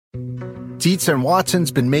Dietz and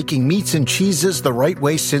Watson's been making meats and cheeses the right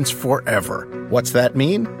way since forever. What's that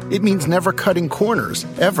mean? It means never cutting corners,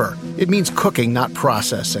 ever. It means cooking, not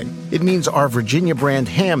processing. It means our Virginia brand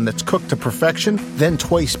ham that's cooked to perfection, then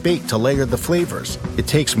twice baked to layer the flavors. It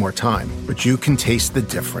takes more time, but you can taste the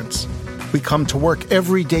difference. We come to work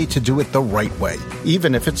every day to do it the right way,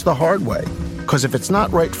 even if it's the hard way. Because if it's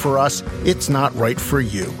not right for us, it's not right for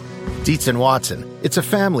you. Dietz and Watson, it's a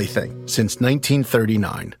family thing since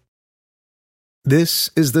 1939. This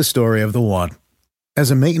is the story of the one. As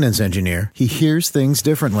a maintenance engineer, he hears things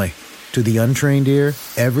differently. To the untrained ear,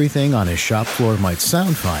 everything on his shop floor might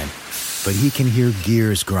sound fine, but he can hear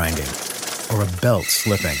gears grinding or a belt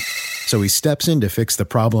slipping. So he steps in to fix the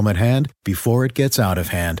problem at hand before it gets out of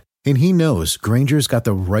hand. And he knows Grainger's got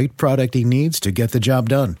the right product he needs to get the job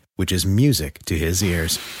done, which is music to his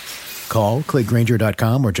ears. Call, click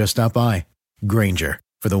Grainger.com, or just stop by. Grainger,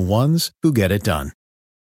 for the ones who get it done.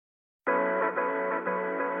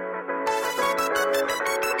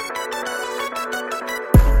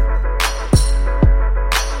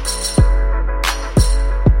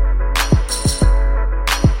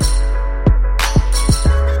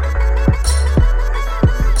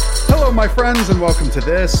 My friends, and welcome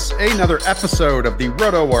to another episode of the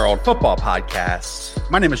Roto World Football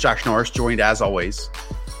Podcast. My name is Josh Norris, joined as always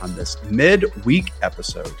on this mid-week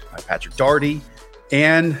episode by Patrick Daugherty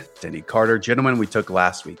and Denny Carter. Gentlemen, we took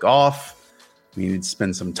last week off. We needed to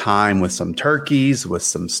spend some time with some turkeys, with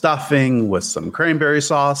some stuffing, with some cranberry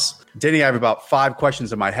sauce. Denny, I have about 5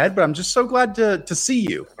 questions in my head, but I'm just so glad to see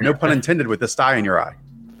you. No pun intended with this dye in your eye.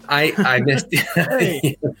 I missed.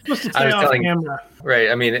 Hey, supposed to stay off camera.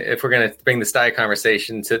 Right. I mean, if we're going to bring the sty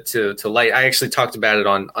conversation to light, I actually talked about it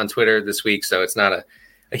on Twitter this week, so it's not a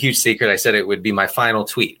huge secret. I said it would be my final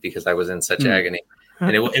tweet because I was in such agony,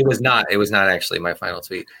 and it was not. It was not actually my final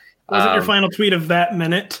tweet. Was it your final tweet of that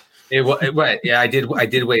minute? Right. Yeah, I did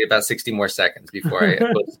wait about 60 more seconds before I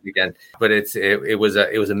posted it again. But it was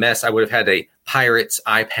a mess. I would have had a Pirates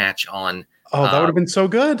eye patch on. Oh, that would have been so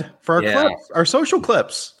good for our clips, our social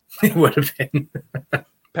clips. It would have been.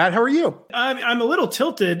 Pat, how are you? I'm a little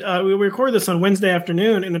tilted. We record this on Wednesday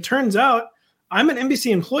afternoon, and it turns out I'm an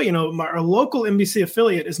NBC employee. You know, our local NBC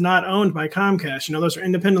affiliate is not owned by Comcast. You know, those are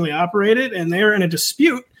independently operated, and they are in a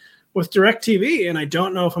dispute with DirecTV. And I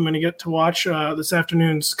don't know if I'm going to get to watch this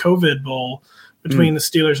afternoon's COVID Bowl between the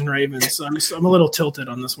Steelers and Ravens. So I'm a little tilted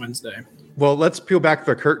on this Wednesday. Well, let's peel back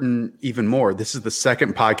the curtain even more. This is the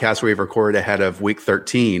second podcast we've recorded ahead of week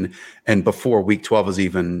 13 and before week 12 is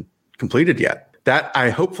even completed yet. That I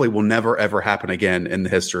hopefully will never, ever happen again in the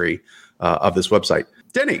history of this website.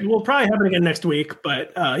 Denny. It will probably happen again next week,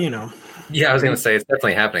 but, you know. Yeah, I was going to say it's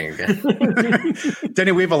definitely happening again.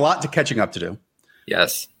 Denny, we have a lot to catching up to do.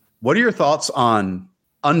 Yes. What are your thoughts on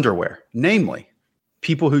underwear, namely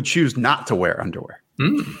people who choose not to wear underwear?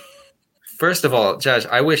 First of all, Josh,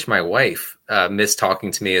 I wish my wife missed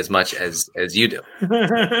talking to me as much as you do.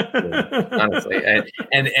 Honestly,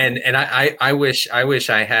 and I wish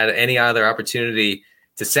I had any other opportunity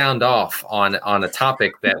to sound off on a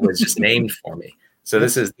topic that was just named for me. So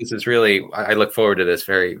this is really, I look forward to this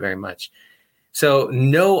very, very much. So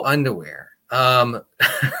no underwear.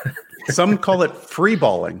 Some call it free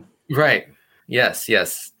balling. Right. Yes.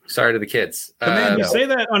 Sorry to the kids. You say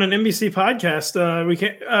that on an NBC podcast. We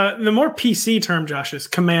can't. The more PC term, Josh, is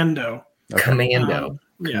commando. Okay. Commando.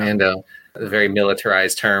 A very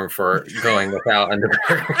militarized term for going without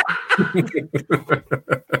underwear.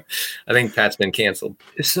 I think Pat's been canceled.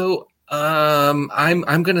 So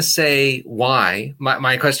I'm going to say why.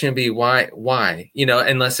 My question would be why? You know,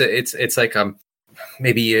 unless it's like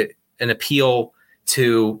maybe an appeal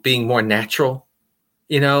to being more natural.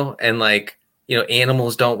 You know, and like. You know,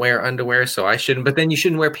 animals don't wear underwear, so I shouldn't. But then you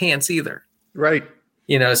shouldn't wear pants either, right?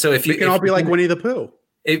 You know, so if you can all be like Winnie the Pooh,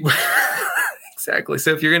 exactly.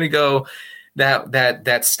 So if you're going to go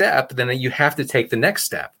that step, then you have to take the next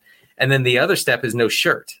step, and then the other step is no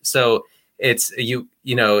shirt. So it's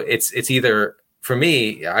it's either for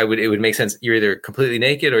me, it would make sense. You're either completely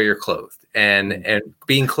naked or you're clothed, and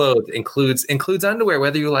being clothed includes underwear,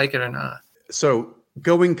 whether you like it or not. So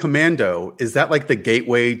going commando, is that like the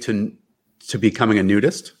gateway to becoming a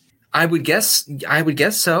nudist? I would guess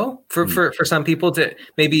so for some people to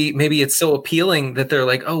maybe it's so appealing that they're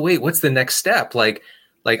like, oh wait, what's the next step? Like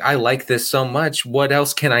I like this so much. What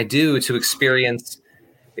else can I do to experience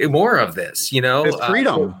more of this? You know, it's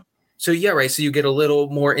freedom. So yeah, right. So you get a little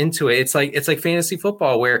more into it. It's like fantasy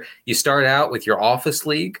football where you start out with your office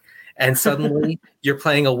league and suddenly you're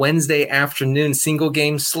playing a Wednesday afternoon single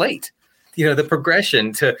game slate. You know, the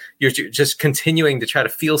progression to you're just continuing to try to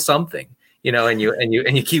feel something. You know, and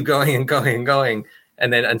you keep going and going and going,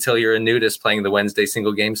 and then until you're a nudist playing the Wednesday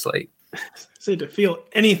single game slate. So to feel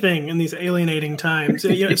anything in these alienating times,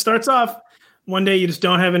 it starts off one day you just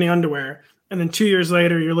don't have any underwear, and then 2 years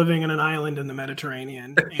later you're living in an island in the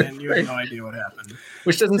Mediterranean, and you have no idea what happened.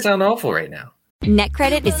 Which doesn't sound awful right now.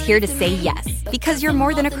 NetCredit is here to say yes, because you're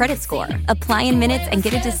more than a credit score. Apply in minutes and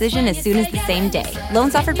get a decision as soon as the same day.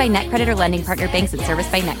 Loans offered by NetCredit or lending partner banks and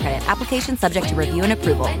serviced by NetCredit. Application subject to review and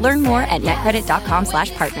approval. Learn more at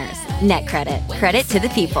netcredit.com/partners. NetCredit. Credit to the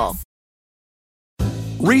people.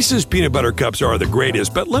 Reese's peanut butter cups are the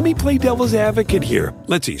greatest, but let me play devil's advocate here.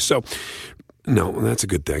 Let's see. So, no, that's a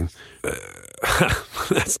good thing.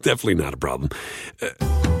 That's definitely not a problem.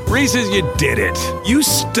 Reese's, you did it. You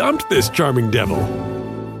stumped this charming devil.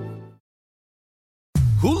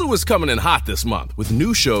 Hulu is coming in hot this month with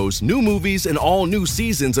new shows, new movies, and all new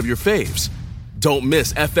seasons of your faves. Don't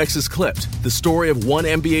miss FX's Clipped, the story of one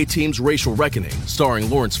NBA team's racial reckoning, starring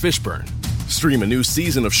Lawrence Fishburne. Stream a new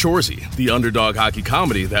season of Shoresy, the underdog hockey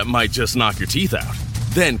comedy that might just knock your teeth out.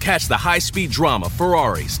 Then catch the high-speed drama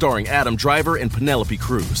Ferrari, starring Adam Driver and Penelope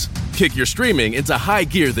Cruz. Kick your streaming into high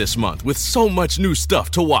gear this month with so much new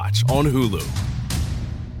stuff to watch on Hulu.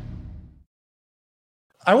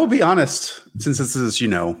 I will be honest, since this is,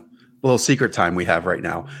 a little secret time we have right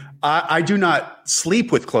now, I do not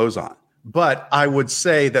sleep with clothes on, but I would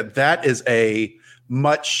say that is a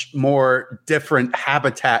much more different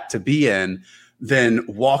habitat to be in than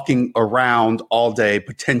walking around all day,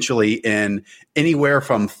 potentially in anywhere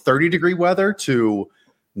from 30-degree weather to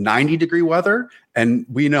 90-degree weather. And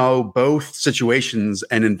we know both situations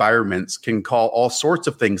and environments can call all sorts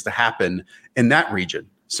of things to happen in that region.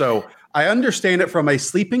 So I understand it from a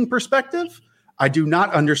sleeping perspective. I do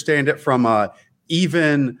not understand it from a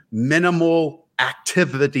even minimal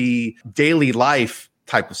activity, daily life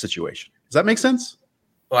type of situation. Does that make sense?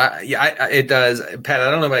 Well, it does. Pat, I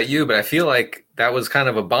don't know about you, but I feel like that was kind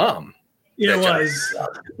of a bomb. Yeah,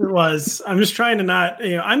 it was. I'm just trying to not,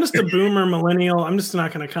 I'm just a boomer millennial. I'm just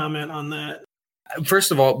not going to comment on that.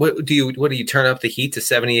 First of all, what do you turn up the heat to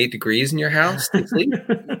 78 degrees in your house to sleep?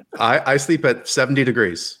 I sleep at 70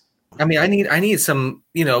 degrees. I mean, I need some,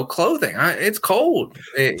 clothing. It's cold.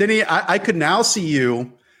 Denny, I could now see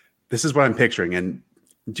you. This is what I'm picturing, and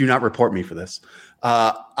do not report me for this.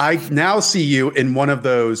 I now see you in one of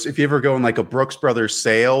those. If you ever go in like a Brooks Brothers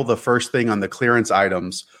sale, the first thing on the clearance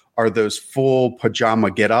items are those full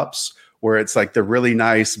pajama get-ups where it's like the really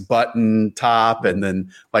nice button top and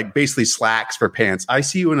then like basically slacks for pants. I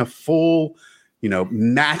see you in a full,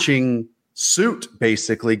 matching suit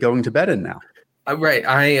basically going to bed in now. Right.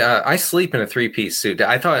 I sleep in a 3-piece suit.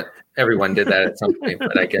 I thought everyone did that at some point,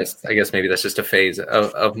 but I guess maybe that's just a phase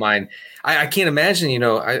of mine. I can't imagine,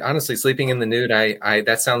 I honestly sleeping in the nude.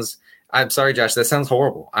 I'm sorry, Josh, that sounds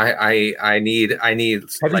horrible. I need. Have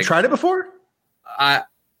you tried it before?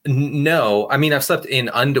 No. I mean, I've slept in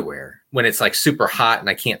underwear when it's like super hot and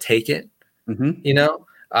I can't take it, but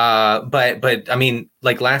I mean,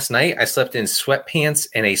 like last night I slept in sweatpants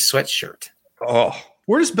and a sweatshirt. Oh,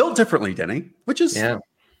 we're just built differently, Denny, which is,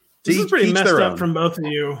 this is pretty messed up from both of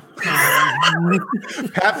you.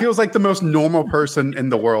 Pat feels like the most normal person in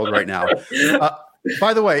the world right now.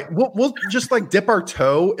 By the way, we'll just like dip our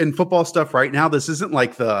toe in football stuff right now. This isn't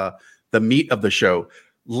like the meat of the show.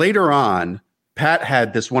 Later on, Pat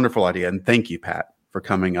had this wonderful idea, and thank you, Pat, for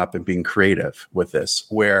coming up and being creative with this,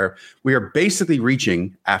 where we are basically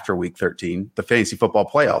reaching, after week 13, the fantasy football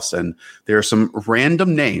playoffs. And there are some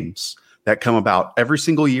random names that come about every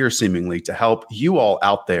single year, seemingly, to help you all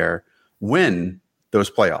out there win those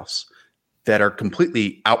playoffs that are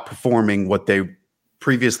completely outperforming what they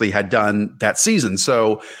previously had done that season.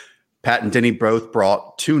 So Pat and Denny both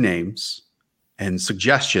brought 2 names and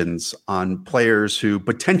suggestions on players who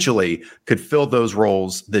potentially could fill those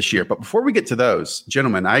roles this year. But before we get to those,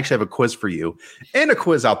 gentlemen, I actually have a quiz for you and a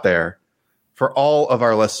quiz out there for all of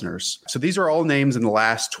our listeners. So these are all names in the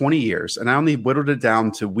last 20 years, and I only whittled it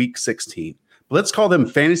down to week 16. But let's call them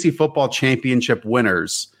fantasy football championship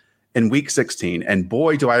winners in week 16. And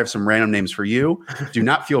boy, do I have some random names for you. Do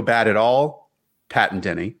not feel bad at all, Pat and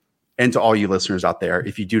Denny, and to all you listeners out there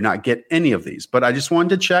if you do not get any of these. But I just wanted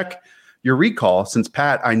to check your recall, since,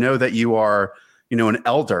 Pat, I know that you are, an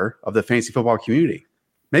elder of the fantasy football community.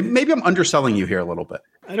 Maybe I'm underselling you here a little bit.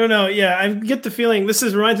 I don't know. Yeah, I get the feeling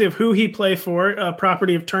reminds me of Who He Play For,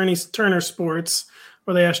 property of Turner Sports,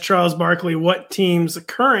 where they asked Charles Barkley what teams the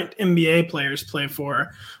current NBA players play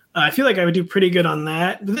for. I feel like I would do pretty good on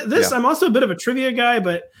that. I'm also a bit of a trivia guy,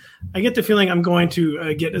 but I get the feeling I'm going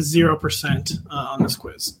to get a 0% on this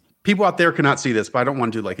quiz. People out there cannot see this, but I don't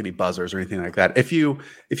want to do like any buzzers or anything like that. If you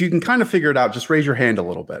can kind of figure it out, just raise your hand a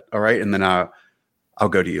little bit. All right. And then I'll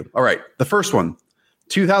go to you. All right. The first one,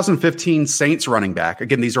 2015 Saints running back.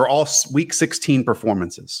 Again, these are all week 16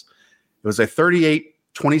 performances. It was a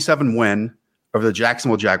 38-27 win over the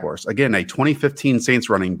Jacksonville Jaguars. Again, a 2015 Saints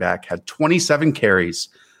running back had 27 carries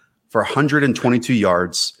for 122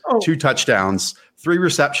 yards, 2 touchdowns, 3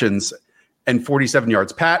 receptions, and 47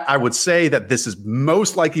 yards. Pat, I would say that this is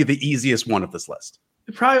most likely the easiest one of this list.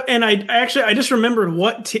 Probably, and I just remembered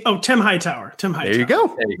what. Tim Hightower. There you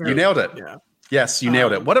go. You nailed it. Yeah. Yes, you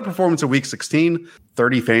nailed it. What a performance in week 16.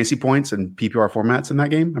 30 fantasy points in PPR formats in that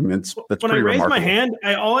game. I mean, that's pretty remarkable. When I raised my hand,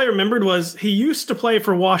 all I remembered was he used to play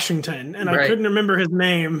for Washington, and I couldn't remember his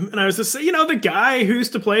name. And I was just, the guy who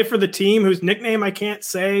used to play for the team whose nickname I can't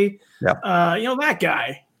say. Yeah. That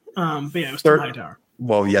guy. But yeah, it was Tim Hightower.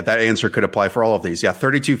 Well, yeah, that answer could apply for all of these. Yeah,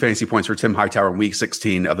 32 fantasy points for Tim Hightower in week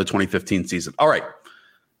 16 of the 2015 season. All right.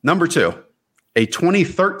 Number 2, a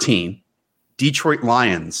 2013 Detroit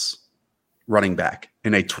Lions running back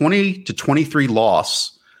in a 20-23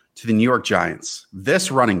 loss to the New York Giants. This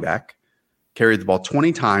running back carried the ball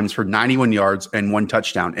 20 times for 91 yards and 1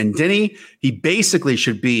 touchdown. And Denny, he basically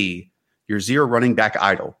should be your zero running back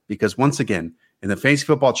idol because once again, in the Fantasy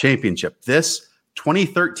Football Championship, this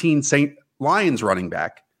 2013 St. Lions running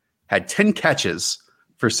back had 10 catches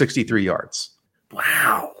for 63 yards.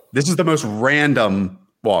 Wow. This is the most random.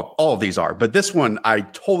 Well, all of these are, but this one, I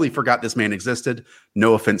totally forgot this man existed.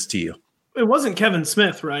 No offense to you. It wasn't Kevin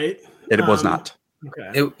Smith, right? It was not.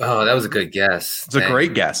 Okay. That was a good guess. It's a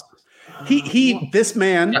great guess. This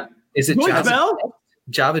man. Is it Joyce Bell?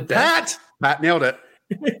 Javid Bell? Pat nailed it.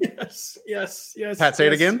 Yes. Pat, say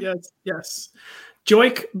it again. Yes.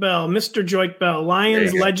 Joyke Bell, Mr. Joyke Bell,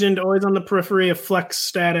 Lions legend, always on the periphery of flex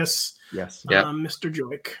status. Yes. Mr.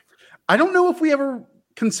 Joyke. I don't know if we ever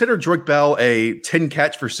consider Joyke Bell a 10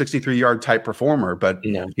 catch for 63-yard type performer, but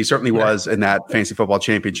he certainly was in that Fantasy Football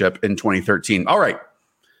Championship in 2013. All right,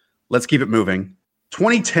 let's keep it moving.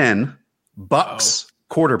 2010 Bucks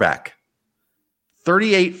quarterback,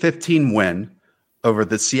 38-15 win over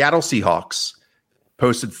the Seattle Seahawks,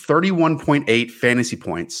 posted 31.8 fantasy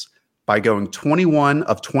points by going 21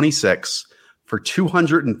 of 26 for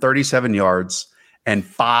 237 yards and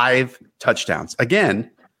 5 touchdowns.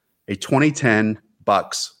 Again, a 2010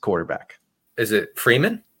 Bucks quarterback. Is it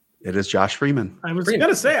Freeman? It is Josh Freeman. I was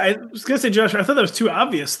gonna say Josh. I thought that was too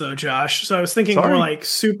obvious though, Josh. So I was thinking more like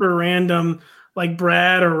super random, like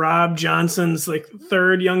Brad or Rob Johnson's like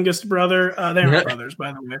third youngest brother. They're not brothers,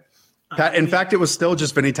 by the way. In fact, it was still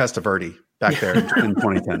just Vinny Testaverde back there in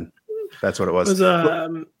 2010. That's what it was. It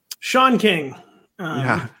was Sean King.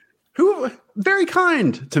 Who very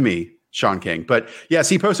kind to me. Sean King. But yes,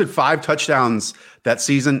 he posted 5 touchdowns that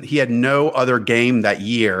season. He had no other game that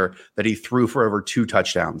year that he threw for over 2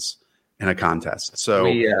 touchdowns in a contest. So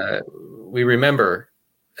we remember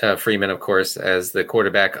Freeman, of course, as the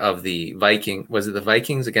quarterback of the Viking. Was it the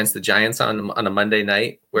Vikings against the Giants on a Monday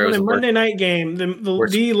night? Where it was a Monday night game, the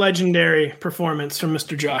legendary performance from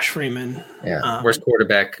Mr. Josh Freeman. Yeah, worst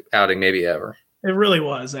quarterback outing maybe ever. It really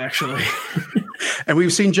was, actually. And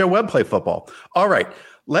we've seen Joe Webb play football. All right.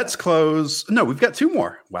 Let's close. No, we've got 2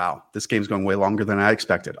 more. Wow, this game's going way longer than I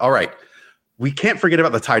expected. All right. We can't forget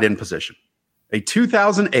about the tight end position. A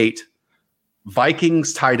 2008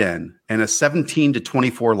 Vikings tight end and a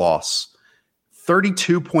 17-24 loss.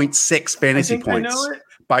 32.6 fantasy points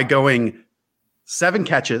by going 7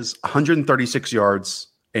 catches, 136 yards,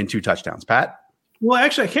 and 2 touchdowns. Pat? Well,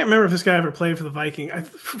 actually, I can't remember if this guy ever played for the Vikings.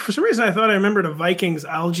 For some reason, I thought I remembered a Vikings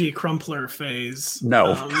algae crumpler phase.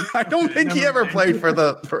 No, I don't think he ever played for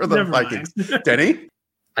the Vikings. Denny?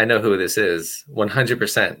 I know who this is.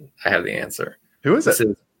 100%. I have the answer. Who is it? This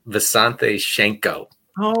is Visanthe Shenko.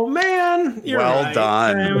 Oh, man. Well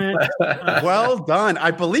done. Well done.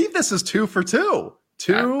 I believe this is 2 for 2.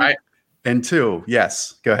 2 and 2.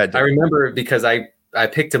 Yes. Go ahead, Denny. I remember because I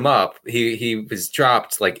picked him up. He was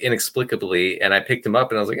dropped like inexplicably, and I picked him up,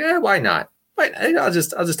 and I was like, why not? I'll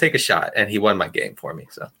just take a shot, and he won my game for me.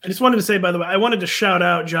 So I just wanted to say, by the way, I wanted to shout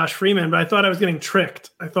out Josh Freeman, but I thought I was getting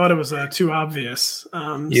tricked. I thought it was too obvious.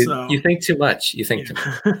 You think too much. You think too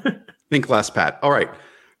much. Think less, Pat. All right,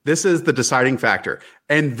 this is the deciding factor,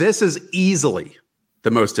 and this is easily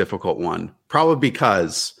the most difficult one, probably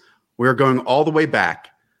because we're going all the way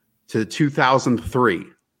back to 2003.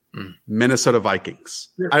 Minnesota Vikings.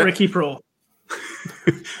 Ricky Prohl.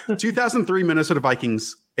 2003 Minnesota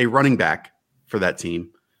Vikings, a running back for that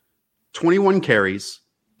team. 21 carries,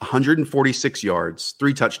 146 yards,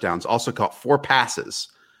 3 touchdowns, also caught 4 passes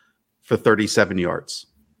for 37 yards.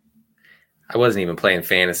 I wasn't even playing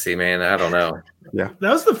fantasy, man. I don't know. Yeah.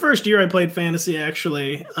 That was the first year I played fantasy,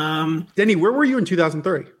 actually. Denny, where were you in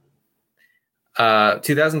 2003?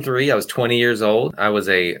 2003, I was 20 years old. I was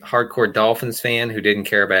a hardcore Dolphins fan who didn't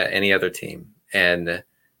care about any other team. And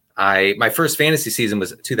my first fantasy season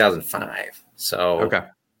was 2005. So Okay.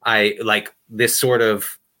 I like this sort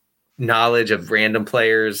of knowledge of random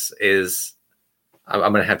players I'm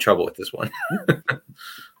going to have trouble with this one.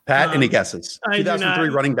 Pat, any guesses? I 2003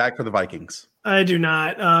 running back for the Vikings. I do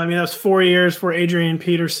not. That was 4 years for Adrian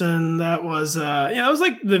Peterson. That was, that was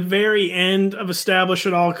like the very end of establish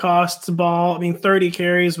at all costs ball. 30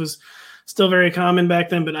 carries was still very common back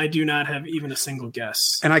then, but I do not have even a single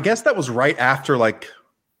guess. And I guess that was right after like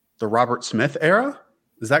the Robert Smith era.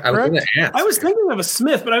 Is that correct? I was thinking of a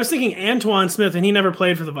Smith, but I was thinking Antoine Smith, and he never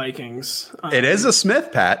played for the Vikings. It is a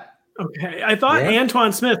Smith, Pat. Okay, I thought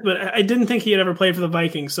Antoine Smith, but I didn't think he had ever played for the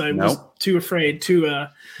Vikings, so I was too afraid.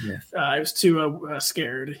 I was too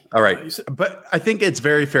scared. All right, but I think it's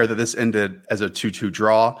very fair that this ended as a 2-2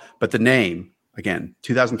 draw. But the name, again,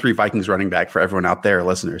 2003 Vikings running back for everyone out there,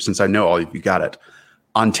 listeners, since I know all of you got it,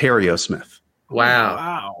 Ontario Smith.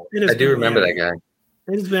 Wow. I do remember that guy.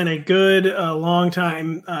 It has been a good long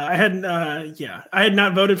time. I had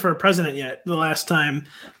not voted for a president yet the last time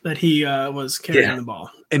that he was carrying the ball.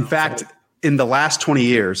 In fact, in the last 20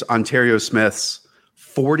 years, Ontario Smith's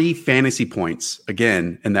 40 fantasy points,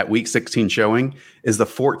 again, in that Week 16 showing, is the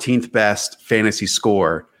 14th best fantasy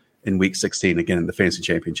score in Week 16, again, in the fantasy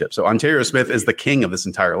championship. So Ontario Smith is the king of this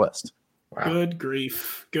entire list. Wow. Good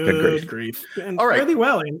grief. Good grief. And all right. Really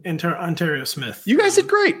well in Ontario Smith. You guys did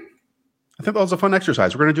great. I think that was a fun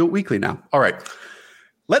exercise. We're going to do it weekly now. All right.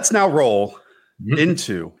 Let's now roll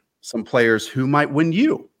into some players who might win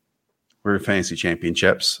you for fantasy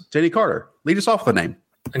championships. Denny Carter, lead us off with a name.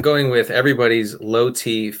 I'm going with everybody's low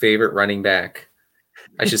T favorite running back.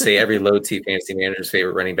 I should say every low T fantasy manager's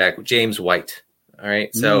favorite running back, James White. All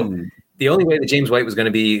right. So the only way that James White was going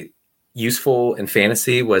to be useful in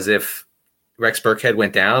fantasy was if Rex Burkhead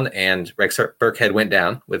went down, and Rex Burkhead went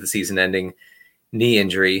down with a season-ending knee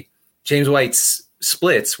injury. James White's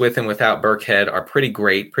splits with and without Burkhead are pretty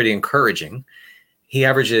great, pretty encouraging. He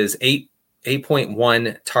averages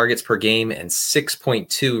 8.1 targets per game and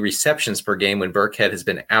 6.2 receptions per game when Burkhead has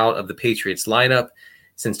been out of the Patriots lineup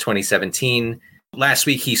since 2017. Last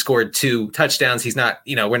week, he scored 2 touchdowns. He's not,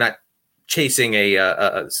 we're not chasing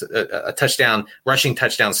a touchdown, rushing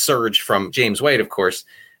touchdown surge from James White, of course.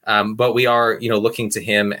 But we are, looking to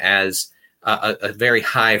him as a very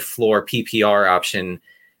high floor PPR option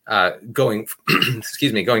going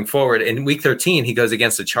forward. In Week 13, he goes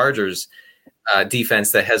against the Chargers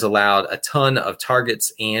defense that has allowed a ton of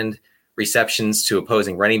targets and receptions to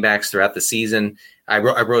opposing running backs throughout the season. I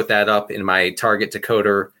wrote that up in my target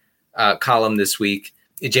decoder column this week.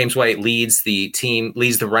 James White leads the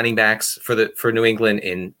running backs for New England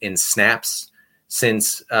in snaps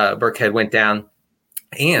since Burkhead went down,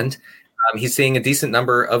 and he's seeing a decent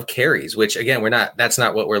number of carries, which again that's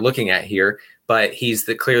not what we're looking at here, but he's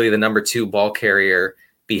clearly the number 2 ball carrier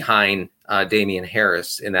behind Damian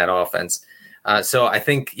Harris in that offense. So I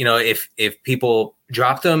think, if people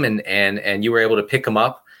dropped him and you were able to pick him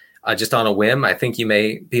up just on a whim, I think you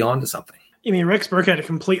may be onto something. Rex Burkhead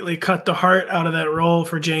completely cut the heart out of that role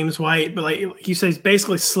for James White, but like you say, he's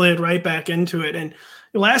basically slid right back into it. And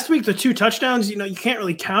last week, the 2 touchdowns, you can't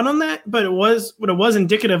really count on that, but what it was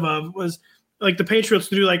indicative of was like the Patriots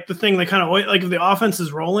do like the thing they kind of like if the offense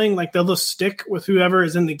is rolling, like they'll just stick with whoever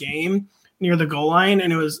is in the game near the goal line.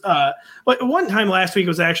 And it was one time last week, it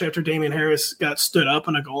was actually after Damian Harris got stood up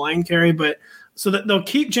on a goal line carry, but so that they'll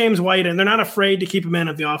keep James White in. They're not afraid to keep him in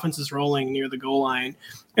if the offense is rolling near the goal line.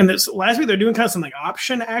 And this last week, they're doing kind of some like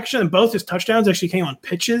option action, and both his touchdowns actually came on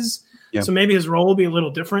pitches. Yep. So maybe his role will be a little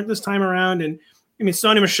different this time around. And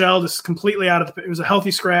Sonny Michel just completely out of it was a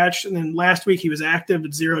healthy scratch. And then last week he was active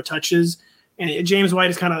with 0 touches. And James White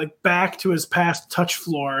is kind of like back to his past touch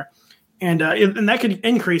floor. And that could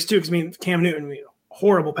increase too, because Cam Newton,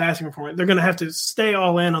 horrible passing performance. They're going to have to stay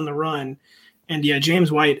all in on the run. And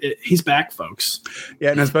James White, he's back, folks.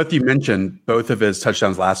 Yeah, and as both you mentioned, both of his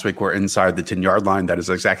touchdowns last week were inside the 10-yard line. That is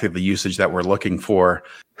exactly the usage that we're looking for.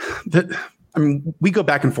 We go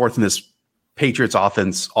back and forth in this Patriots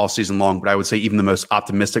offense all season long, but I would say even the most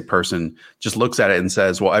optimistic person just looks at it and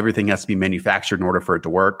says, well, everything has to be manufactured in order for it to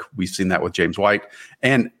work. We've seen that with James White.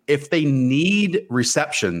 And if they need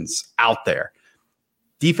receptions out there,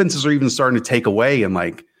 defenses are even starting to take away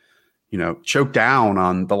and choke down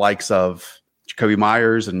on the likes of Jacoby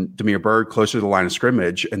Myers and Damiere Byrd closer to the line of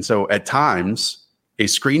scrimmage. And so at times, a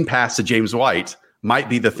screen pass to James White might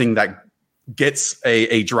be the thing that gets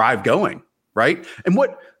a drive going, right? And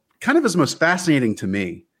what kind of is most fascinating to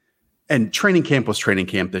me, and training camp was training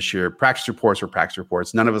camp this year, practice reports were practice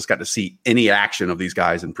reports. None of us got to see any action of these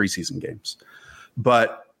guys in preseason games.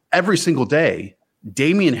 But every single day,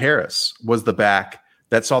 Damian Harris was the back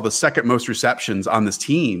that saw the second most receptions on this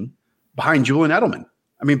team behind Julian Edelman.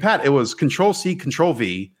 I mean, Pat, it was Control C, Control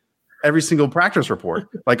V, every single practice report.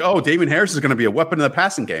 Like, oh, Damian Harris is going to be a weapon in the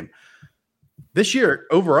passing game. This year,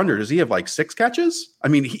 over under, does he have like 6 catches? I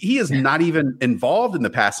mean, he is not even involved in the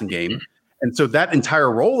passing game. And so that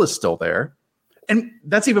entire role is still there. And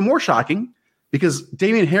that's even more shocking because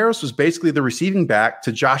Damian Harris was basically the receiving back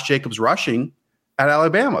to Josh Jacobs rushing at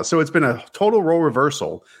Alabama. So it's been a total role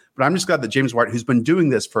reversal. But I'm just glad that James White, who's been doing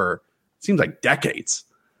this for, seems like decades,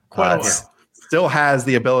 still has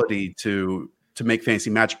the ability to make fantasy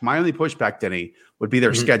magic. My only pushback, Denny, would be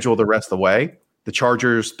their schedule the rest of the way. The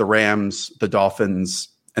Chargers, the Rams, the Dolphins,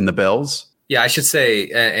 and the Bills. Yeah, I should say,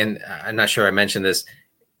 and I'm not sure I mentioned this,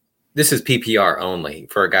 this is PPR only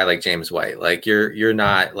for a guy like James White. Like you're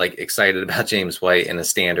not like excited about James White in a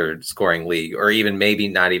standard scoring league, or even maybe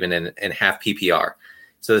not even in half PPR.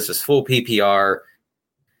 So this is full PPR,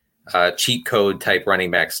 cheat code type running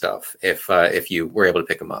back stuff. If you were able to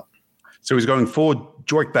pick him up, so he's going full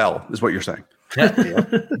Joik Bell, is what you're saying. Yeah.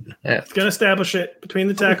 It's going to establish it between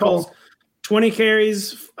the tackles. 20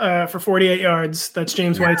 carries for 48 yards. That's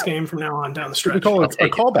James White's game from now on down the stretch. We call it a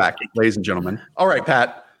callback, ladies and gentlemen. All right,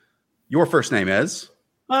 Pat, your first name is?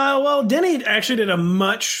 Well, Denny actually did a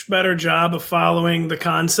much better job of following the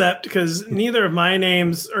concept because neither of my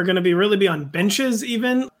names are going to really be on benches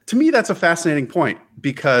even. To me, that's a fascinating point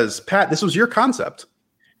because, Pat, this was your concept.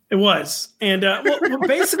 It was. And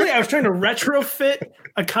basically, I was trying to retrofit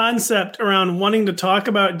a concept around wanting to talk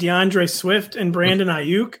about DeAndre Swift and Brandon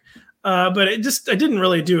Ayuk. But I didn't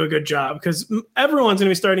really do a good job because everyone's going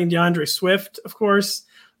to be starting DeAndre Swift, of course,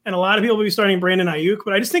 and a lot of people will be starting Brandon Ayuk.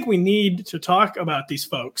 But I just think we need to talk about these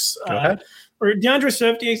folks. Go ahead. Or DeAndre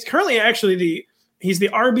Swift, he's currently actually he's the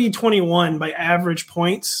RB21 by average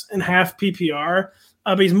points in half PPR,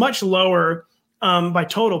 but he's much lower by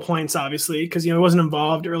total points, obviously, because he wasn't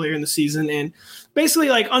involved earlier in the season. And basically,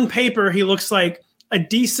 like on paper, he looks like a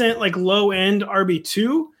decent, like low end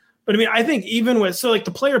RB2. But I mean, I think even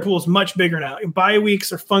the player pool is much bigger now. Bye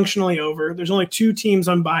weeks are functionally over. There's only 2 teams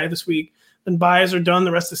on bye this week. Then byes are done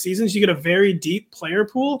the rest of the season. So you get a very deep player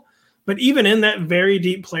pool. But even in that very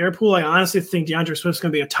deep player pool, I honestly think DeAndre Swift's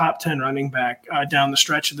going to be a top 10 running back down the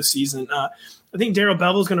stretch of the season. I think Darrell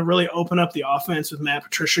Bevell's going to really open up the offense with Matt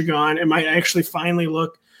Patricia gone. It might actually finally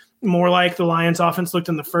look more like the Lions offense looked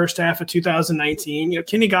in the first half of 2019.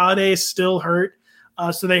 Kenny Golladay is still hurt.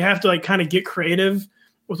 So they have to kind of get creative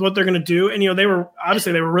with what they're going to do. And, they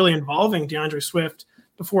were really involving DeAndre Swift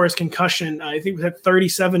before his concussion. I think we had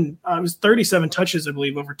 37 touches, I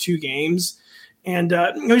believe, over 2 games. And,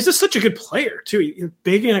 he's just such a good player too. He's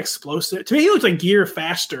big and explosive. To me, he looked like gear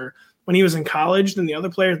faster when he was in college than the other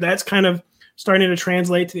players. That's kind of starting to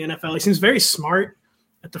translate to the NFL. He seems very smart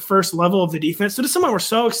at the first level of the defense. So just someone we're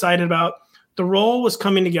so excited about. The role was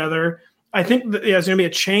coming together. I think that there's going to be a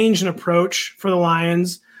change in approach for the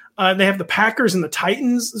Lions. They have the Packers and the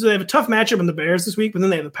Titans. So they have a tough matchup in the Bears this week, but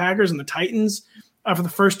then they have the Packers and the Titans for the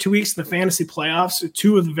first 2 weeks of the fantasy playoffs. So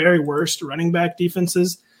 2 of the very worst running back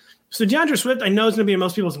defenses. So DeAndre Swift, I know is going to be in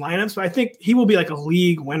most people's lineups, but I think he will be like a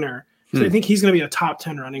league winner. So I think he's going to be a top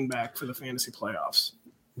 10 running back for the fantasy playoffs.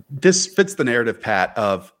 This fits the narrative, Pat,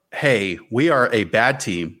 of, hey, we are a bad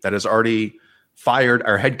team that has already fired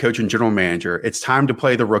our head coach and general manager. It's time to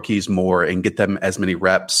play the rookies more and get them as many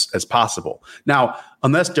reps as possible. Now,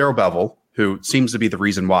 unless Darrell Bevell, who seems to be the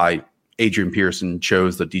reason why Adrian Peterson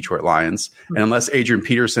chose the Detroit Lions, and unless Adrian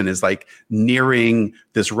Peterson is nearing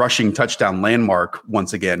this rushing touchdown landmark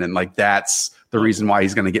once again, and that's the reason why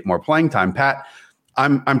he's going to get more playing time, Pat,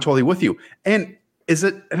 I'm totally with you. And is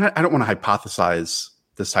it, and I don't want to hypothesize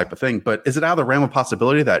this type of thing, but is it out of the realm of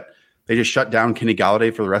possibility that they just shut down Kenny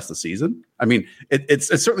Golladay for the rest of the season? I mean, it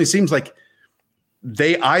certainly seems like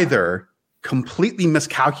they either completely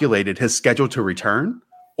miscalculated his schedule to return,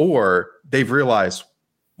 or they've realized,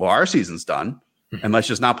 well, our season's done, and let's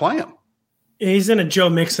just not play him. He's in a Joe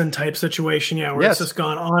Mixon type situation, where it's just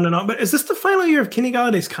gone on and on. But is this the final year of Kenny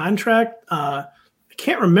Galladay's contract? I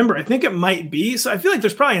can't remember. I think it might be. So I feel like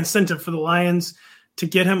there's probably incentive for the Lions to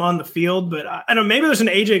get him on the field. But I don't know, maybe there's an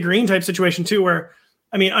AJ Green type situation too, where,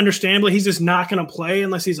 I mean, understandably, he's just not going to play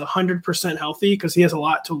unless he's 100% healthy because he has a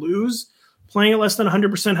lot to lose playing at less than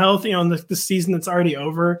 100% health, in the season that's already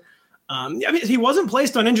over. I mean, he wasn't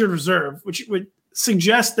placed on injured reserve, which would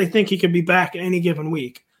suggest they think he could be back at any given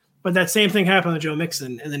week. But that same thing happened to Joe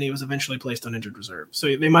Mixon, and then he was eventually placed on injured reserve.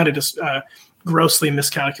 So they might have just grossly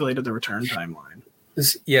miscalculated the return timeline.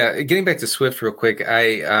 Yeah, getting back to Swift real quick,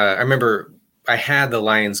 I remember I had the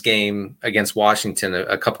Lions game against Washington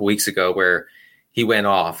a couple weeks ago where he went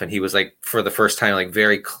off, and he was like, for the first time, like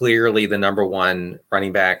very clearly the number one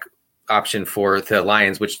running back option for the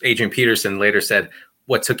Lions, which Adrian Peterson later said,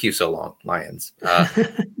 "What took you so long, Lions?"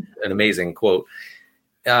 An amazing quote.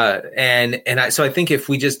 So I think if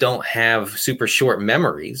we just don't have super short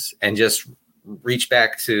memories and just reach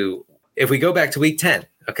back to, if we go back to week 10,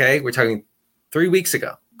 okay, we're talking 3 weeks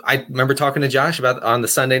ago. I remember talking to Josh about on the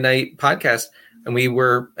Sunday night podcast, and we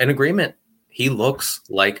were in agreement. He looks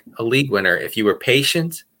like a league winner. If you were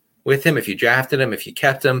patient with him, if you drafted him, if you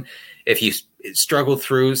kept him, if you struggled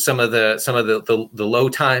through some of the low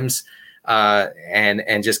times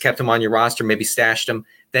and just kept him on your roster, maybe stashed him,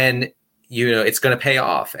 then it's going to pay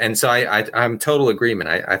off. And so I'm total agreement.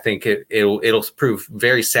 I think it'll prove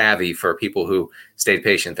very savvy for people who stayed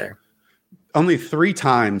patient there. Only 3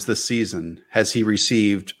 times this season has he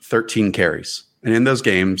received 13 carries. And in those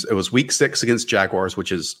games, it was week 6 against Jaguars,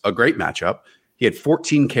 which is a great matchup. He had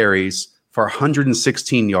 14 carries for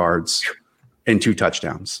 116 yards and 2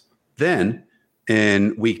 touchdowns. Then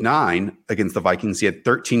in week 9 against the Vikings, he had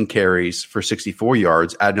 13 carries for 64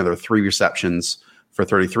 yards, add another 3 receptions for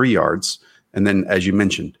 33 yards. And then, as you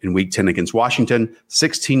mentioned, in week 10 against Washington,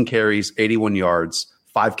 16 carries, 81 yards,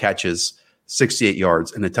 5 catches, 68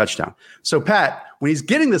 yards, and a touchdown. So, Pat, when he's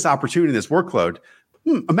getting this opportunity, this workload,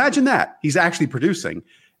 imagine that. He's actually producing.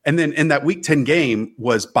 And then in that week 10 game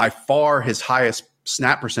was by far his highest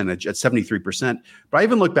snap percentage at 73%. But I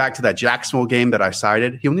even look back to that Jacksonville game that I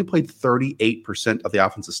cited. He only played 38% of the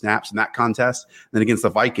offensive snaps in that contest. And then against the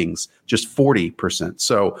Vikings, just 40%.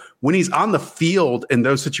 So when he's on the field in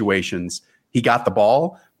those situations, he got the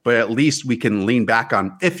ball. But at least we can lean back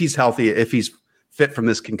on, if he's healthy, if he's fit from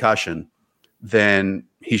this concussion, then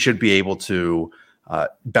he should be able to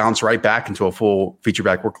bounce right back into a full feature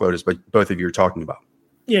back workload, as both of you are talking about.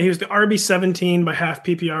 Yeah, he was the RB17 by half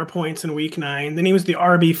PPR points in week 9. Then he was the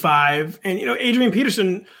RB5. And, Adrian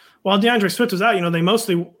Peterson, while DeAndre Swift was out,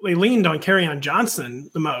 they leaned on Kerryon Johnson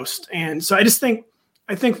the most. And so I think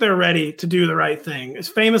they're ready to do the right thing. It's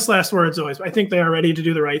famous last words always, but I think they are ready to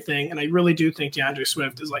do the right thing. And I really do think DeAndre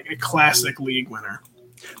Swift is like a classic league winner.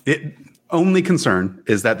 The only concern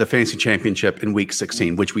is that the fantasy championship in week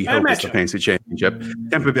 16, which we hope is the fantasy championship,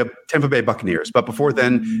 Tampa Bay Buccaneers. But before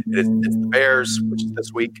then, it's the Bears, which is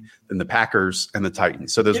this week, then the Packers and the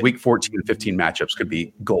Titans. So those week 14 and 15 matchups could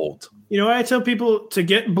be gold. I tell people, to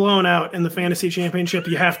get blown out in the fantasy championship,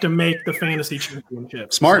 you have to make the fantasy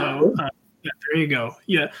championship. Smart. So, there you go.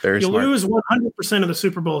 Yeah, Very smart. Lose 100% of the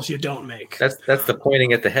Super Bowls you don't make. That's the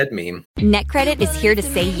pointing at the head meme. NetCredit is here to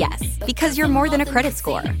say yes, because you're more than a credit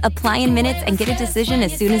score. Apply in minutes and get a decision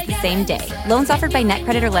as soon as the same day. Loans offered by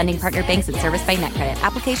NetCredit or lending partner banks and serviced by NetCredit.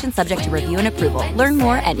 Application subject to review and approval. Learn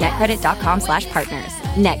more at netcredit.com/partners.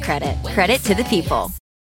 NetCredit. Credit to the people.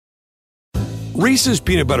 Reese's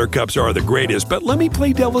peanut butter cups are the greatest, but let me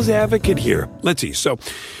play devil's advocate here. Let's see. So,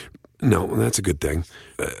 no, that's a good thing.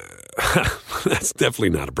 That's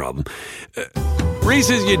definitely not a problem.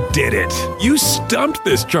 Reese's, you did it. You stumped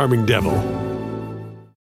this charming devil.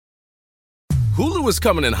 Hulu is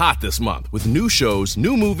coming in hot this month with new shows,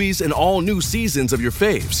 new movies, and all new seasons of your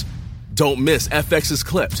faves. Don't miss FX's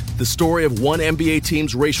Clipped, the story of one NBA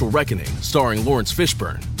team's racial reckoning, starring Lawrence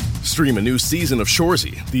Fishburne. Stream a new season of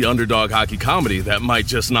Shoresy, the underdog hockey comedy that might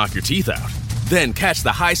just knock your teeth out. Then catch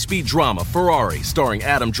the high-speed drama Ferrari, starring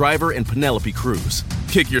Adam Driver and Penelope Cruz.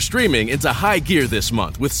 Kick your streaming into high gear this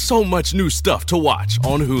month with so much new stuff to watch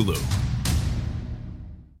on Hulu.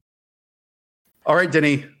 All right,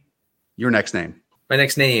 Denny, your next name. My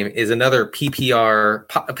next name is another potential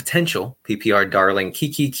PPR darling,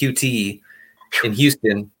 Kiki QT in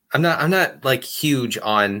Houston. I'm not like huge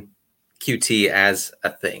on QT as a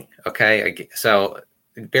thing. Okay. So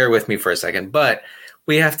bear with me for a second, but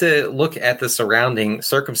we have to look at the surrounding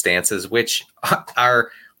circumstances, which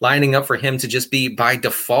are lining up for him to just be by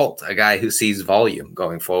default a guy who sees volume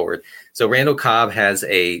going forward. So Randall Cobb has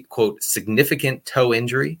a, quote, significant toe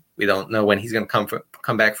injury. We don't know when he's going to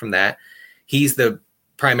come back from that. He's the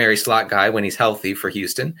primary slot guy when he's healthy for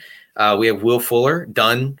Houston. We have Will Fuller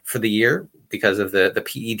done for the year because of the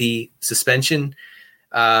PED suspension.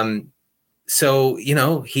 So,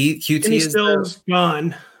 QT and he's still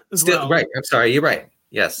gone as well. Right. I'm sorry. You're right.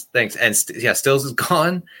 Yes. Thanks. And Stills is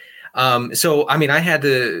gone. So, I had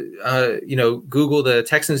to, Google the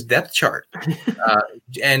Texans depth chart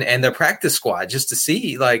and their practice squad just to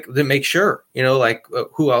see, to make sure,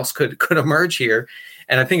 who else could emerge here.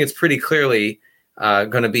 And I think it's pretty clearly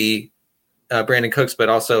going to be Brandon Cooks, but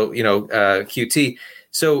also, QT.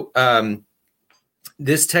 So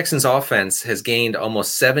this Texans offense has gained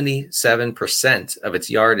almost 77% of its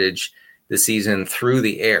yardage this season through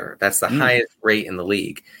the air. That's the highest rate in the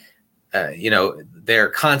league. they're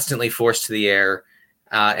constantly forced to the air.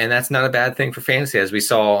 And that's not a bad thing for fantasy, as we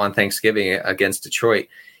saw on Thanksgiving against Detroit.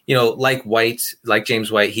 Like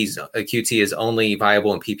James White, QT is only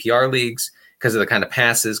viable in PPR leagues because of the kind of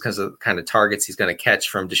passes, because of the kind of targets he's going to catch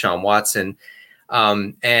from Deshaun Watson.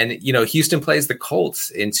 And Houston plays the Colts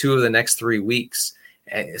in 2 of the next 3 weeks.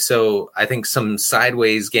 So I think some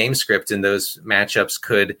sideways game script in those matchups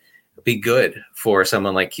could be good for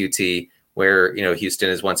someone like QT, where, Houston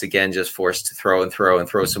is once again just forced to throw and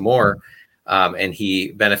throw some more. And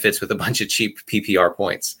he benefits with a bunch of cheap PPR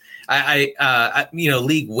points. I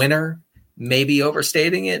league winner, maybe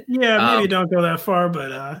overstating it. Yeah, maybe don't go that far,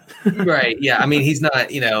 but right. Yeah. I mean, he's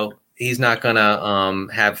not gonna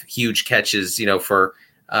have huge catches, for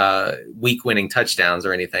week winning touchdowns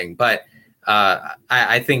or anything. But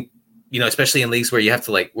I think, especially in leagues where you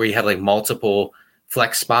have multiple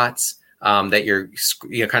flex spots that you're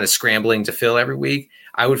kind of scrambling to fill every week,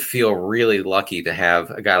 I would feel really lucky to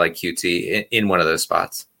have a guy like QT in one of those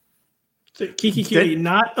spots. So Kiki Cutie,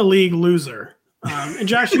 not a league loser. And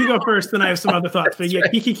Josh, you go first, then I have some other thoughts. But yeah,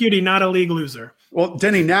 Kiki Cutie, not a league loser. Well,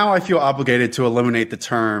 Denny, now I feel obligated to eliminate the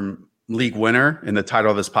term league winner in the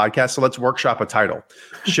title of this podcast. So let's workshop a title.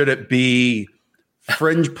 Should it be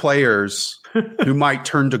fringe players who might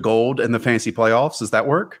turn to gold in the fantasy playoffs? Does that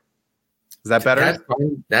work? Is that better?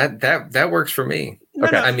 That works for me.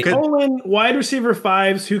 Okay. I mean, colon wide receiver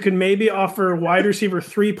 5s who can maybe offer wide receiver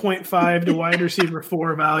 3.5 to wide receiver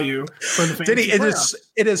 4 value for the fantasy playoffs.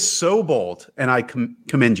 It is so bold, and I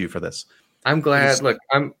commend you for this. I'm glad. Look,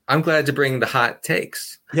 I'm glad to bring the hot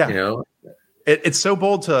takes. Yeah, it's so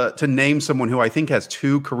bold to name someone who I think has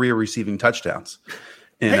 2 career receiving touchdowns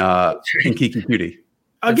in Kiki Cutie.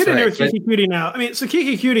 I'll get into Kiki Cutie now. I mean, so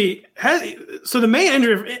Kiki Cutie the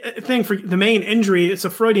main injury, it's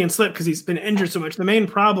a Freudian slip because he's been injured so much. The main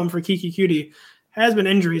problem for Kiki Cutie has been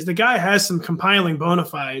injuries. The guy has some compiling bona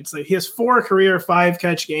fides. Like, he has 4 career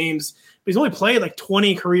 5-catch games, but he's only played like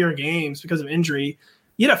 20 career games because of injury.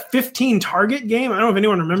 He had a 15 target game. I don't know if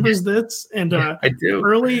anyone remembers this. And I do.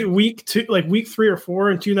 Early week 3 or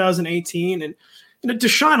 4 in 2018. And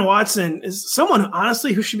Deshaun Watson is someone,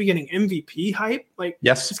 honestly, who should be getting MVP hype. Like,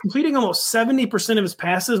 yes, he's completing almost 70% of his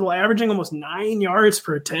passes while averaging almost 9 yards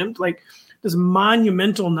per attempt. Like, there's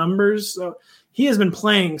monumental numbers. So he has been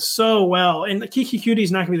playing so well. And Kiki Cutie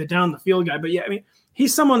is not going to be the down the field guy. But yeah, I mean,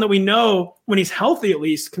 he's someone that we know, when he's healthy at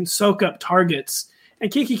least, can soak up targets.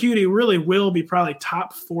 And Kiki Cutie really will be probably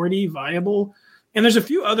top 40 viable. And there's a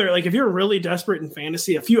few other, like, if you're really desperate in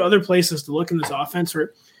fantasy, a few other places to look in this offense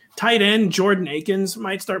where tight end Jordan Akins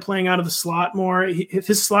might start playing out of the slot more.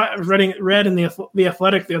 His slot, I was read in the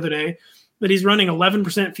Athletic the other day that he's running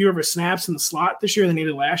 11% fewer of his snaps in the slot this year than he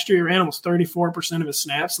did last year. He ran almost 34% of his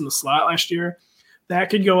snaps in the slot last year. That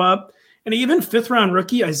could go up. And even 5th-round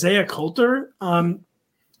rookie Isaiah Coulter,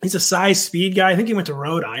 he's a size speed guy. I think he went to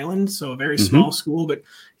Rhode Island, so a very small school, but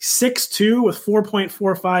 6'2" with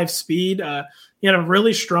 4.45 speed. He had a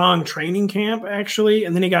really strong training camp, actually,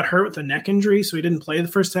 and then he got hurt with a neck injury, so he didn't play the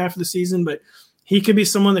first half of the season. But he could be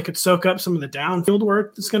someone that could soak up some of the downfield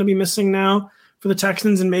work that's going to be missing now for the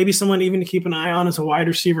Texans, and maybe someone even to keep an eye on as a wide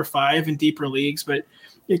receiver 5 in deeper leagues. But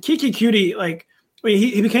yeah, Kiki Cutie,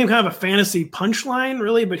 he became kind of a fantasy punchline,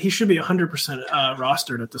 really, but he should be 100%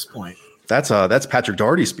 rostered at this point. That's Patrick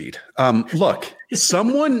Doherty speed. Look,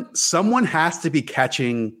 someone has to be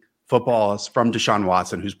catching footballs from Deshaun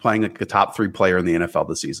Watson, who's playing like a top 3 player in the NFL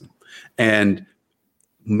this season. And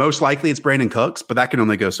most likely it's Brandon Cooks, but that can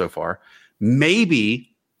only go so far.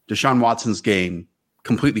 Maybe Deshaun Watson's game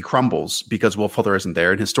completely crumbles because Will Fuller isn't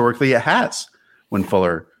there. And historically it has when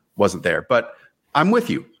Fuller wasn't there. But I'm with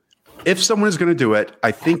you. If someone is going to do it,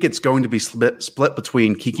 I think it's going to be split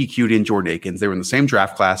between Kiki Cutie and Jordan Akins. They were in the same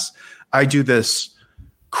draft class. I do this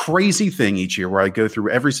crazy thing each year where I go through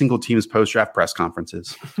every single team's post-draft press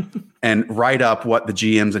conferences and write up what the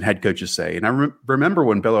GMs and head coaches say. And I remember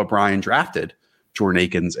when Bill O'Brien drafted Jordan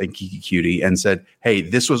Akins and Kiki Cutie and said, hey,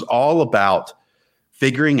 this was all about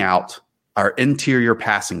figuring out our interior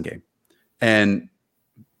passing game. And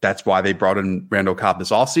that's why they brought in Randall Cobb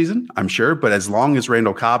this offseason, I'm sure. But as long as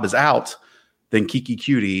Randall Cobb is out, then Kiki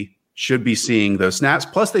Cutie should be seeing those snaps.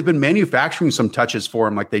 Plus, they've been manufacturing some touches for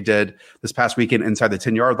him like they did this past weekend inside the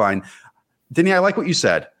 10-yard line. Denny, I like what you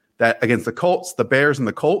said, that against the Colts, the Bears and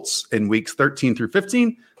the Colts in weeks 13 through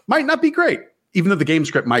 15 might not be great, even though the game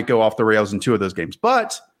script might go off the rails in 2 of those games.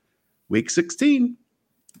 But week 16,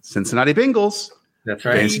 Cincinnati Bengals, that's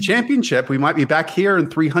right, fantasy championship. We might be back here in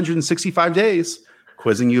 365 days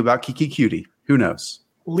quizzing you about Kiki Cutie. Who knows?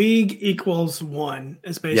 League equals 1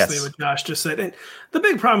 is basically what Josh just said. And the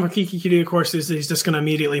big problem for Kiki Kitty, of course, is that he's just going to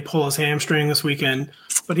immediately pull his hamstring this weekend.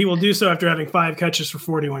 But he will do so after having 5 catches for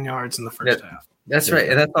 41 yards in the first half. That's right.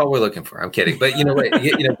 And that's all we're looking for. I'm kidding. But you know what?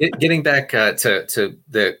 Getting back to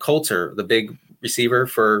the Coulter, the big receiver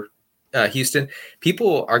for Houston,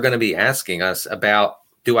 people are going to be asking us about,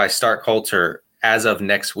 do I start Coulter as of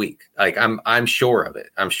next week? Like I'm sure of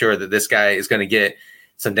it. I'm sure that this guy is going to get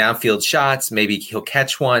some downfield shots. Maybe he'll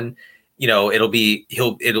catch one. It'll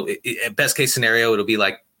best case scenario, it'll be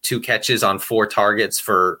like 2 catches on 4 targets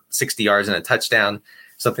for 60 yards and a touchdown,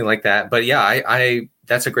 something like that. But yeah, I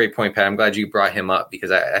that's a great point, Pat. I'm glad you brought him up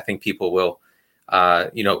because I think people will,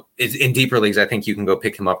 in deeper leagues, I think you can go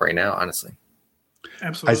pick him up right now, honestly.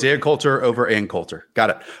 Absolutely. Isaiah Coulter over Ann Coulter. Got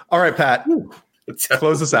it. All right, Pat.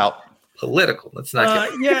 Close us out. Political. Let's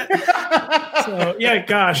not get So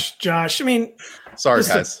gosh, Josh. I mean, sorry,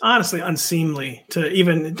 guys. Honestly, unseemly to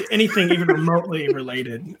even anything even remotely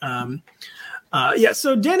related.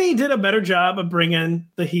 So Denny did a better job of bringing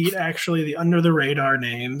the heat, actually, the under the radar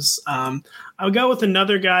names. I'll go with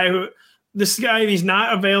another guy he's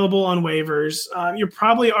not available on waivers. You're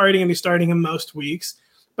probably already going to be starting him most weeks.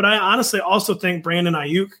 But I honestly also think Brandon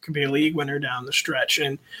Ayuk could be a league winner down the stretch.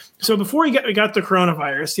 And so before he got the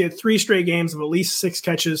coronavirus, he had 3 straight games of at least 6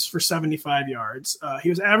 catches for 75 yards. He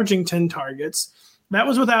was averaging 10 targets. That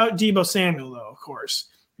was without Deebo Samuel, though, of course.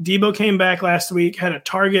 Deebo came back last week, had a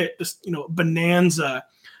target, bonanza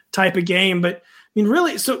type of game. But, I mean,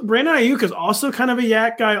 really, so Brandon Ayuk is also kind of a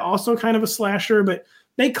yak guy, also kind of a slasher. But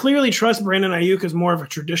they clearly trust Brandon Ayuk as more of a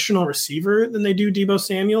traditional receiver than they do Deebo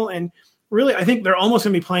Samuel. And really, I think they're almost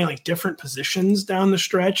going to be playing like different positions down the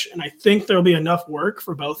stretch, and I think there'll be enough work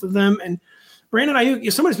for both of them. And Brandon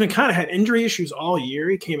Ayuk, somebody's been kind of had injury issues all year.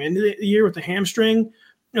 He came into the year with the hamstring,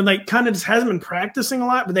 and kind of just hasn't been practicing a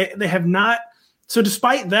lot. But they have not. So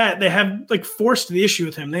despite that, they have forced the issue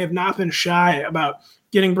with him. They have not been shy about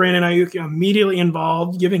getting Brandon Ayuk immediately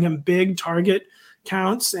involved, giving him big target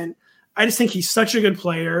counts, and I just think he's such a good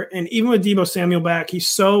player. And even with Deebo Samuel back, he's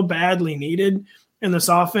so badly needed in this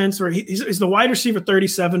offense, where he's the wide receiver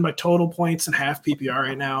 37 by total points and half PPR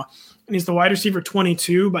right now. And he's the wide receiver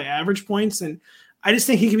 22 by average points. And I just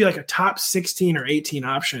think he could be like a top 16 or 18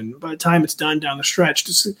 option by the time it's done down the stretch.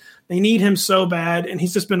 They need him so bad. And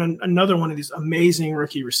he's just been another one of these amazing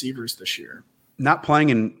rookie receivers this year. Not playing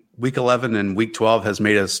in week 11 and week 12 has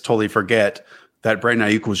made us totally forget that Brandon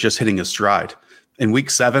Ayuk was just hitting his stride. In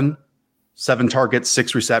week 7 targets,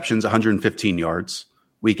 6 receptions, 115 yards.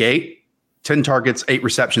 Week 8, 10 targets, 8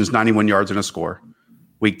 receptions, 91 yards and a score.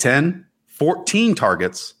 Week 10, 14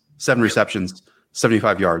 targets, 7 receptions,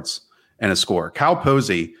 75 yards and a score. Kyle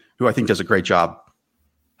Posey, who I think does a great job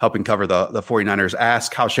helping cover the 49ers,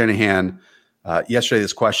 asked Kyle Shanahan yesterday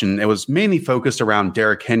this question. It was mainly focused around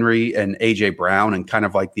Derrick Henry and A.J. Brown and kind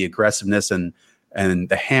of like the aggressiveness and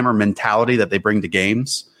the hammer mentality that they bring to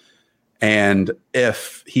games. And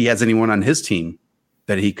if he has anyone on his team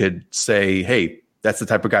that he could say, hey, that's the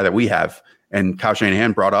type of guy that we have. And Kyle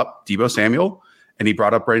Shanahan brought up Deebo Samuel, and he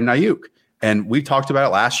brought up Brandon Ayuk. And we talked about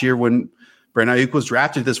it last year when Brandon Ayuk was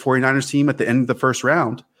drafted to this 49ers team at the end of the first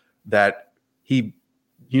round, that he,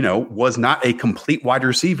 was not a complete wide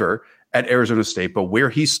receiver at Arizona State, but where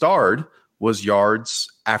he starred was yards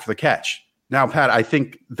after the catch. Now, Pat, I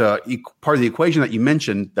think the part of the equation that you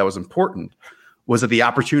mentioned that was important was that the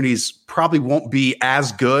opportunities probably won't be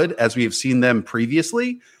as good as we have seen them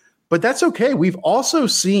previously, but that's okay. We've also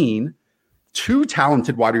seen 2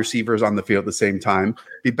 talented wide receivers on the field at the same time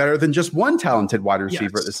be better than just 1 talented wide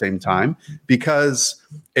receiver at the same time, because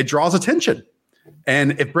it draws attention.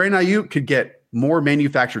 And if Brandon Ayuk could get more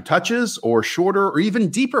manufactured touches or shorter or even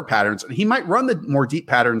deeper patterns, and he might run the more deep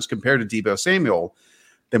patterns compared to Deebo Samuel,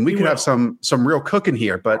 then we could have some real cooking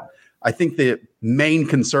here. But I think the main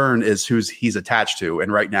concern is who's he's attached to.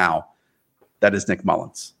 And right now, that is Nick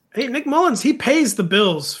Mullins. Hey, Nick Mullins, he pays the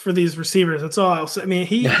bills for these receivers. That's all I'll say. I mean,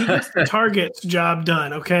 he gets the targets job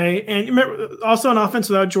done, okay? And remember, also an offense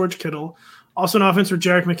without George Kittle, also an offense where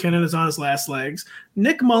Jerick McKinnon is on his last legs.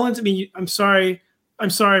 Nick Mullins, I mean, I'm sorry,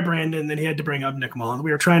 Brandon, that he had to bring up Nick Mullins.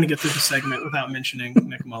 We were trying to get through the segment without mentioning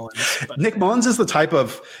Nick Mullins. But. Nick Mullins is the type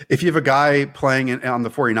of, if you have a guy playing on the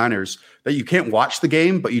 49ers, that you can't watch the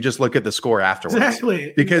game, but you just look at the score afterwards.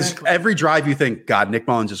 Exactly. Because every drive you think, God, Nick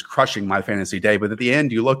Mullins is crushing my fantasy day. But at the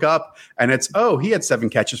end, you look up and it's, he had 7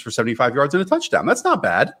 catches for 75 yards and a touchdown. That's not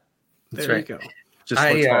bad. That's there right. You go. Just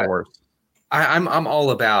looks far worse. I'm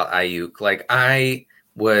all about Ayuk. Like, I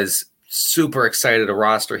was super excited to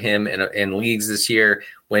roster him in leagues this year.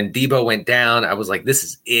 When Deebo went down, I was like, this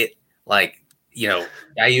is it. Like,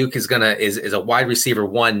 Ayuk is a wide receiver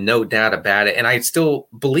one, no doubt about it. And I still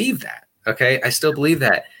believe that. Okay. I still believe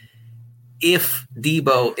that if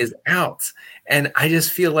Debo is out, and I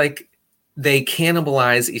just feel like they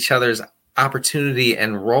cannibalize each other's opportunity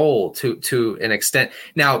and role to an extent.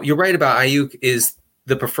 Now you're right about Ayuk is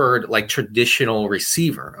the preferred like traditional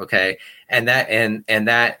receiver. Okay. And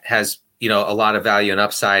that has, a lot of value and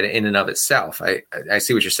upside in and of itself. I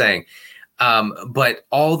see what you're saying. But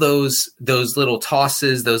all those little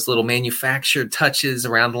tosses, those little manufactured touches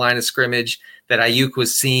around the line of scrimmage that Ayuk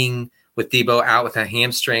was seeing with Debo out with a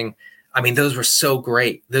hamstring, I mean, those were so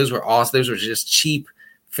great. Those were awesome. Those were just cheap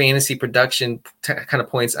fantasy production kind of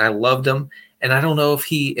points. I loved them. And I don't know if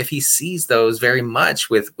he sees those very much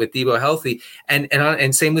with Debo healthy.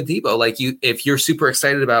 And same with Debo. Like if you're super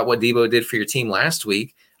excited about what Debo did for your team last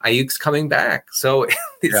week, Ayuk's coming back. So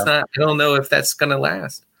it's not, I don't know if that's going to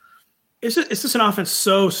last. It's just an offense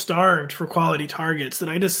so starved for quality targets that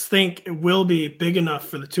I just think it will be big enough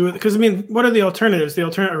for the two of them. Because, I mean, what are the alternatives? The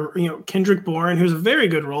alternative, Kendrick Bourne, who's a very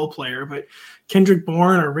good role player, but Kendrick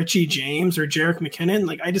Bourne or Richie James or Jerick McKinnon,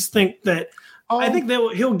 like I just think that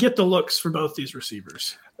he'll get the looks for both these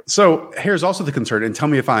receivers. So here's also the concern, and tell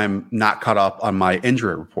me if I'm not caught up on my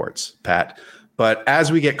injury reports, Pat. But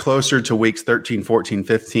as we get closer to weeks 13, 14,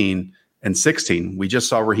 15, and 16, we just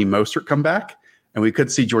saw Raheem Mostert come back. And we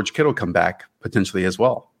could see George Kittle come back potentially as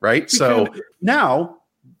well, right? So now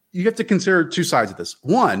you have to consider two sides of this.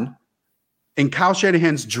 One, in Kyle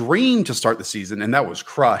Shanahan's dream to start the season, and that was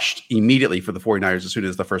crushed immediately for the 49ers as soon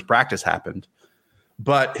as the first practice happened.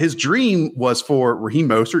 But his dream was for Raheem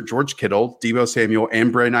Mostert, George Kittle, Deebo Samuel,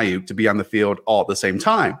 and Brandon Ayuk to be on the field all at the same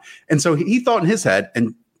time. And so he thought in his head,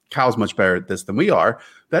 and Kyle's much better at this than we are,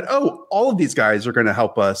 that, all of these guys are going to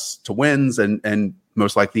help us to wins and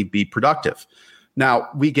most likely be productive. Now,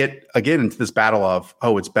 we get, again, into this battle of,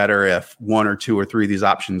 it's better if one or two or three of these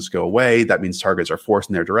options go away. That means targets are forced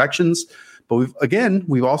in their directions. But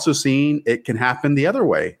we've also seen it can happen the other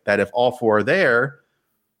way, that if all four are there,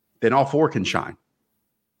 then all four can shine.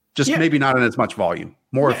 Maybe not in as much volume,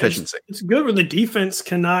 more efficiency. It's good when the defense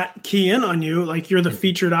cannot key in on you, like you're the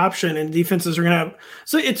featured option, and defenses are going to have.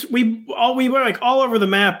 So we were like all over the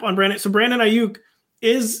map on Brandon. So Brandon Ayuk,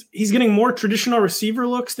 he's getting more traditional receiver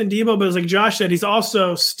looks than Debo, but as like Josh said, he's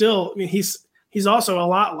also still, I mean, he's also a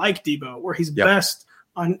lot like Debo, where he's best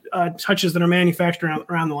on touches that are manufactured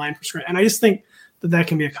around the line for scrimmage. And I just think that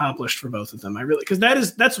can be accomplished for both of them. Because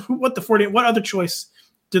that's what what other choice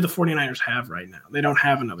do the 49ers have right now? They don't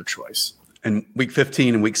have another choice. And week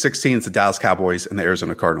 15 and week 16, it's the Dallas Cowboys and the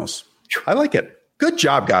Arizona Cardinals. I like it. Good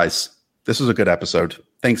job, guys. This was a good episode.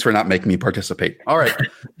 Thanks for not making me participate. All right.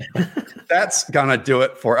 That's going to do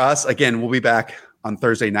it for us. Again, we'll be back on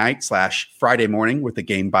Thursday night / Friday morning with a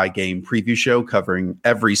game-by-game preview show covering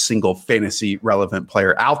every single fantasy relevant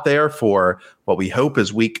player out there for what we hope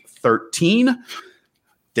is week 13.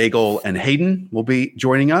 Daigle and Hayden will be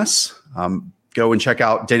joining us. Go and check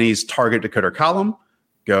out Denny's Target Decoder column.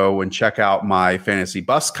 Go and check out my Fantasy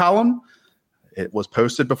Bus column. It was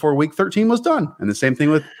posted before week 13 was done. And the same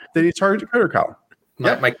thing with Denny's Target Decoder column.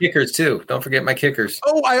 My kickers too. Don't forget my kickers.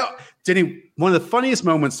 Denny, one of the funniest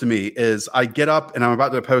moments to me is I get up and I'm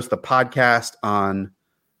about to post the podcast on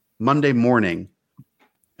Monday morning.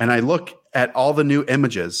 And I look at all the new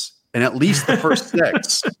images, and at least the first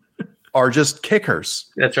 6 are just kickers.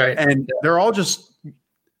 That's right. And they're all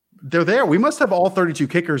they're there. We must have all 32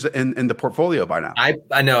 kickers in the portfolio by now.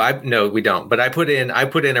 I know. No, we don't. But I put in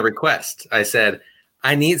a request. I said,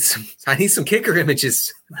 I need some kicker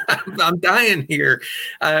images. I'm dying here.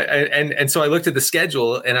 And so I looked at the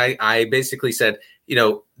schedule, and I basically said,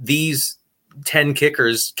 these 10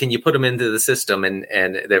 kickers, can you put them into the system? And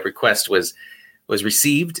the request was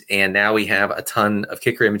received. And now we have a ton of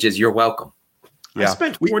kicker images. You're welcome. Yeah. I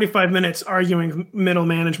spent 45 minutes arguing middle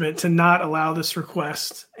management to not allow this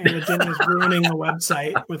request, and it was ruining the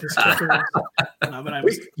website with his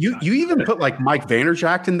kickers. You even put like Mike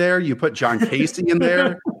Vanderjagt in there. You put John Casey in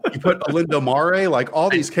there. You put Alindo Mare, like all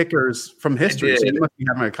these kickers from history. So you must be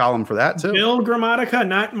having a column for that too. Bill Gramatica,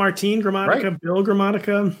 not Martin Gramatica. Right. Bill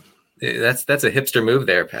Gramatica. That's a hipster move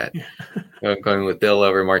there, Pat. Going with Bill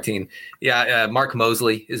over Martin. Yeah, Mark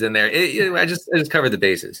Mosley is in there. I just covered the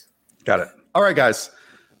bases. Got it. All right, guys,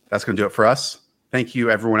 that's going to do it for us. Thank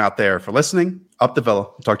you, everyone out there, for listening. Up the Villa.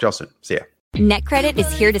 We'll talk to y'all soon. See ya. NetCredit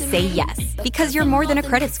is here to say yes, because you're more than a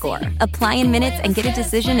credit score. Apply in minutes and get a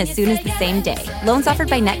decision as soon as the same day. Loans offered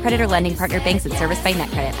by NetCredit or lending partner banks and serviced by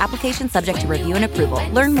NetCredit. Application subject to review and approval.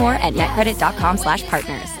 Learn more at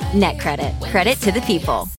netcredit.com/partners. NetCredit. Credit to the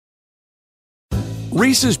people.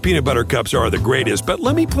 Reese's peanut butter cups are the greatest, but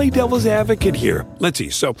let me play devil's advocate here. Let's see.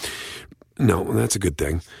 So, No, that's a good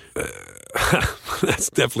thing. That's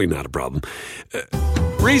definitely not a problem.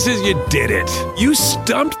 Reese's, you did it. You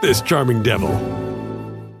stumped this charming devil.